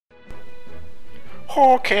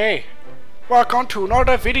Okay, welcome to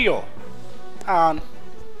another video.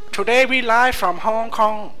 Today we live from Hong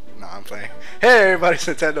Kong. No, I'm playing. Hey everybody, it's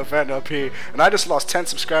Nintendo Fan up here, and I just lost 10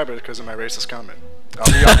 subscribers because of my racist comment.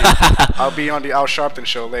 I'll be on the Al Sharpton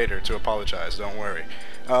show later to apologize. Don't worry.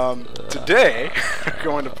 Today we're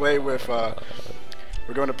going to play with. I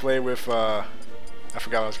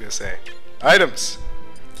forgot what I was gonna say. Items.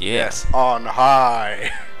 Yeah. Yes, on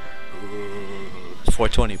high.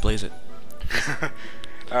 420, blaze it.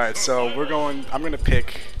 Alright, so I'm gonna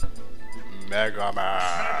pick Mega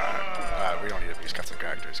Man. We don't need to use custom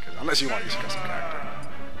characters, unless you want to use a custom character.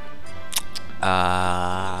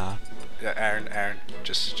 Yeah, Aaron,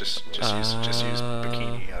 just use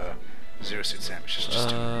Bikini Zero Suit Samus.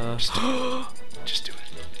 Just do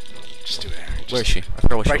it, Aaron. Where is she? I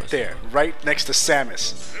forgot what she was. Right there, right next to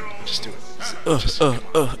Samus. Just do it.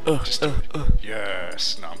 Just do it.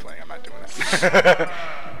 Yes. No, I'm playing. I'm not doing that.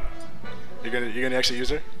 You're gonna actually use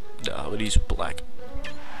her? No, I'm gonna use black.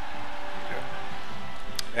 Okay.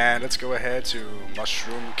 And let's go ahead to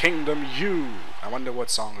Mushroom Kingdom U. I wonder what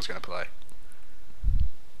song is gonna play.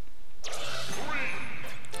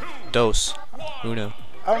 Dos. Uno.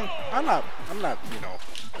 I'm not,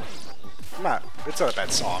 it's not a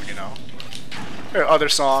bad song, you know. There are other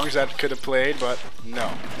songs that could have played, but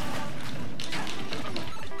no.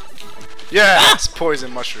 Yeah, it's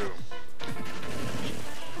Poison Mushroom.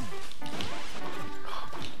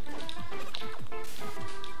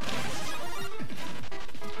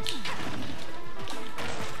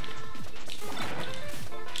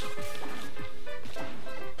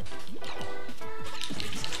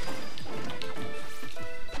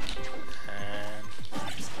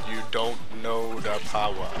 Don't know the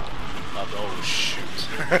power of those shoot.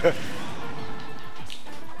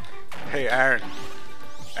 Hey Aaron,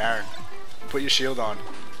 put your shield on.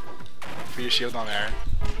 Put your shield on, Aaron.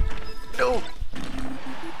 No.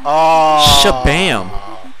 Oh. Shabam.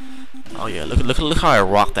 Oh yeah, look how I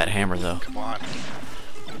rock that hammer though. Come on.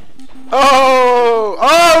 Oh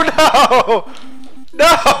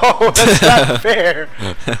no, that's not fair.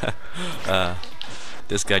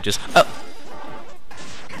 This guy just.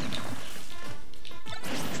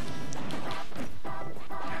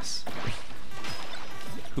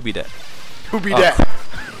 Who be that? Who be that?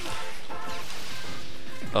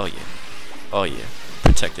 Oh yeah. Oh yeah.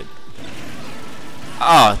 Protected.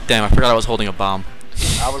 Ah, oh, damn, I forgot I was holding a bomb.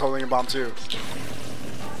 I was holding a bomb too.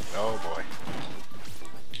 Oh boy.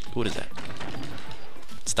 What is that?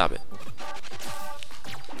 Stop it.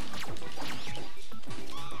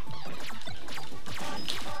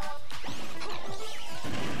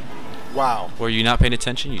 Wow. Were you not paying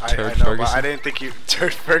attention, you turd I know, Ferguson? I didn't think you...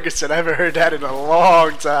 Turd Ferguson, I haven't heard that in a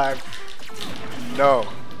long time. No.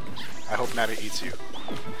 I hope Nabbit eats you.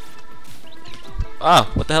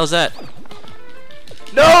 Ah, what the hell is that?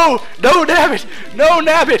 No! No, Nabbit! No,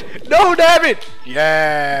 Nabbit! No, Nabbit!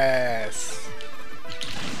 Yes!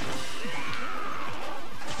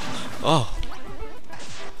 Oh.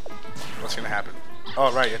 What's gonna happen?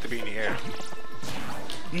 Oh, right, you have to be in the air.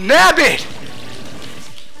 Nabbit!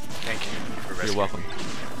 Thank you for rescuing. You're welcome. Me.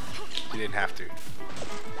 You didn't have to.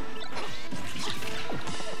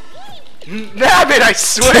 Nabbit, I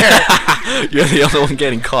swear! You're the only one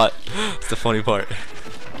getting caught. That's the funny part.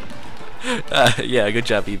 Yeah, good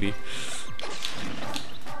job, Evie.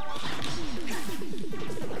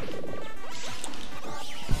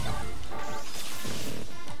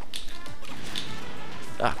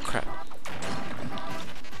 Ah, crap.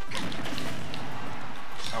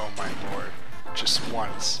 Oh my lord. Just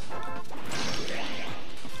once.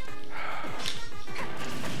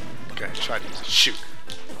 Okay, try to use it. Shoot.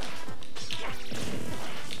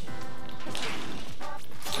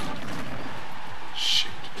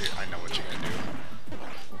 Shoot. Here, I know what you're gonna do.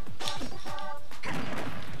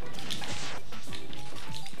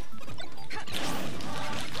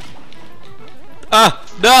 Ah!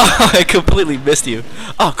 No! I completely missed you.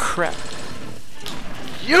 Oh, crap.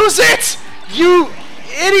 Use it! You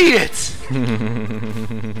idiot!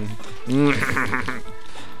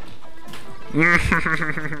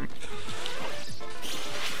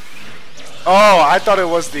 Oh, I thought it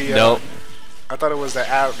was the. Nope. I thought it was the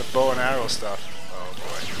bow and arrow stuff. Oh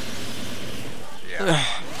boy. Yeah.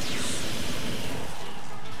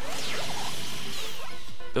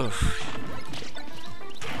 Oof.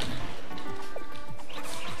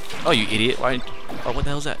 Oh, you idiot! Why? Oh, what the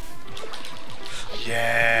hell is that?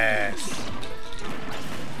 Yes.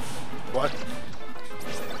 What?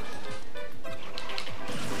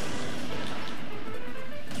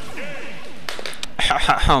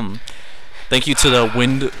 Thank you to the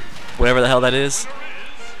wind, whatever the hell that is.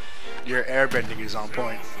 Your airbending is on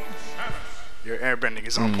point. Your airbending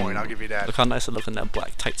is on point. I'll give you that. Look how nice I look in that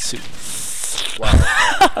black tight suit. Wow.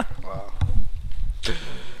 Wow.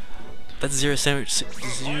 That's zero sandwich.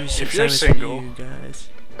 If you're single, you guys.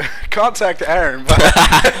 Contact Aaron. But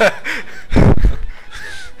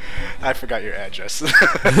I forgot your address.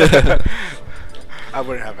 I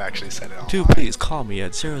wouldn't have actually said it online. Dude, please call me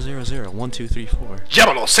at 000-1234.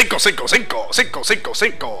 Llámalo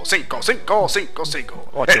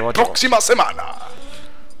 555-555-555-555. Ocho. Próxima semana.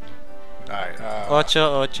 Alright,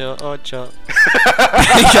 Ocho.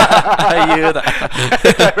 Ayuda.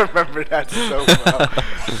 I remember that so well.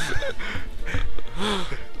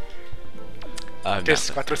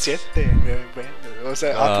 347. What was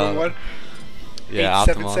that? Optimum one? Yeah,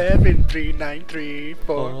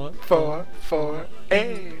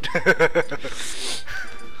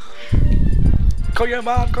 877-393-4448. Call your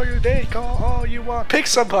mom, call your dad, call all you want. Pick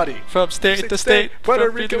somebody. From state to state, Puerto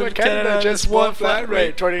Rico and Canada, just one flat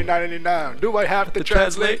rate. $29.99. Do I have to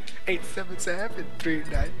translate?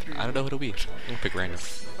 877-393. I don't know who to be. I'm gonna pick random.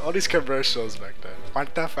 All these commercials back then.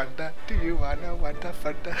 Wanta Fanta, do you wanna Wanta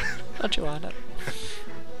Fanta? Don't you wanna?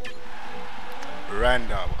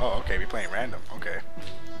 Random. Oh, okay, we playing random. Okay.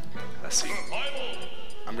 Let's see.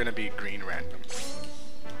 I'm gonna be green random.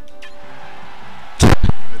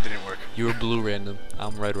 It didn't work. You were blue random.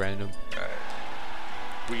 I'm red random. Alright.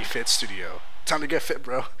 Wii Fit Studio. Time to get fit,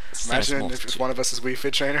 bro. Imagine if one of us is Wii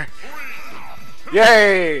Fit trainer.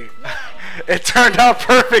 Yay! It turned out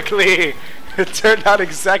perfectly! It turned out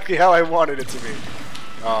exactly how I wanted it to be.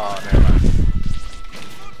 Oh, never mind.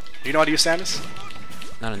 You know how to use Samus?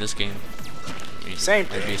 Not in this game. Same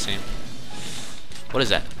thing. Maybe same. What is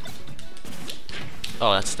that?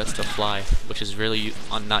 Oh, that's the fly, which is really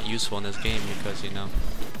not useful in this game because, you know.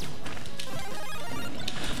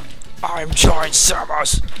 I'm trying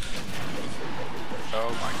Samus!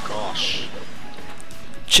 Oh my gosh.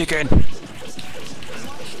 Chicken!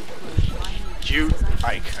 You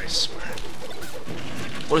Ike, I swear.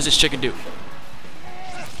 What does this chicken do?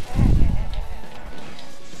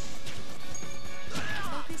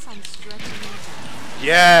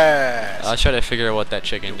 Yes! I'll try to figure out what that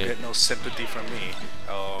chicken did. Get no sympathy from me.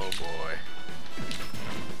 Oh boy.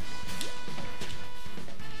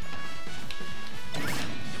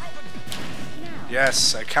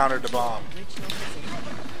 Yes, I countered the bomb.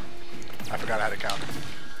 I forgot how to counter.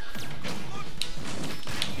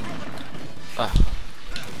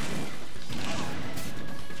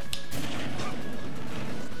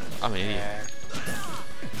 I'm an idiot.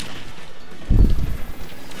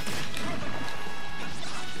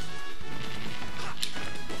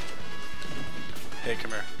 Hey,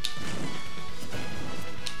 come here.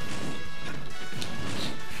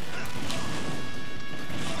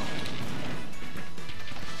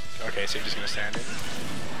 Okay, so you're just gonna stand in?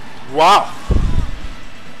 Wow!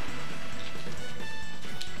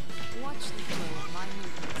 Watch the flow of my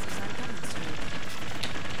movements as I demonstrate.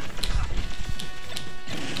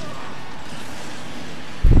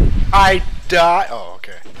 I die. Oh,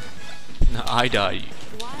 okay. No, I die.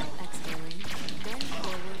 While exhaling, bend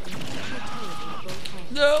forward and keep your tail with both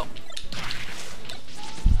hands. No!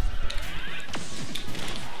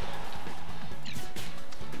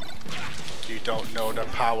 You don't know the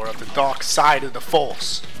power of the dark side of the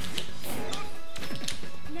Force.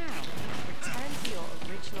 Now, return to your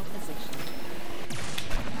original position.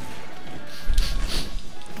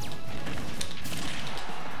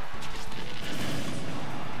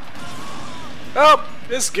 Oh,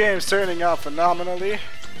 this game's turning out phenomenally.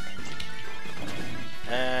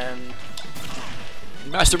 And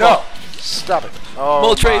Master no, Ball! stop it! Oh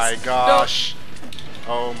Moltres, my gosh!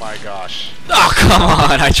 Oh my gosh! Oh, come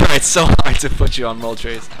on! I tried so hard to put you on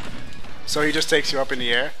Moltres. So he just takes you up in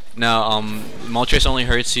the air? No, Moltres only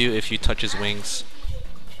hurts you if you touch his wings.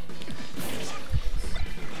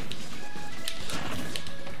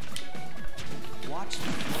 Watch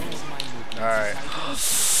the flow of my movements. Alright.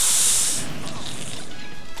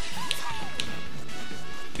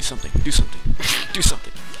 Do something. Do something. Do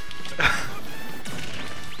something.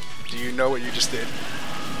 Do you know what you just did?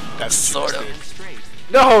 That's Sort of. Straight.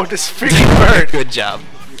 No, this freaking bird! Good job.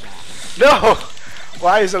 No!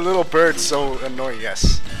 Why is a little bird so annoying?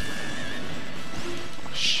 Yes.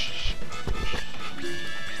 Shh.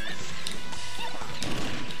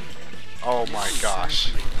 Oh my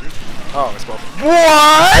gosh. Oh, it's both.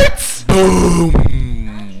 What? Boom!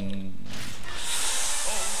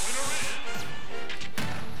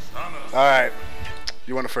 Alright.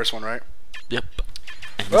 You won the first one, right? Yep.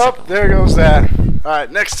 And the Oh, second one. there goes that.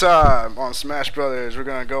 Alright, next time on Smash Brothers, we're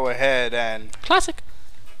gonna go ahead and. Classic.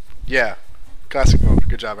 Yeah. Classic mode.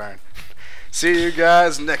 Good job, Aaron. See you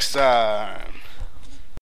guys next time.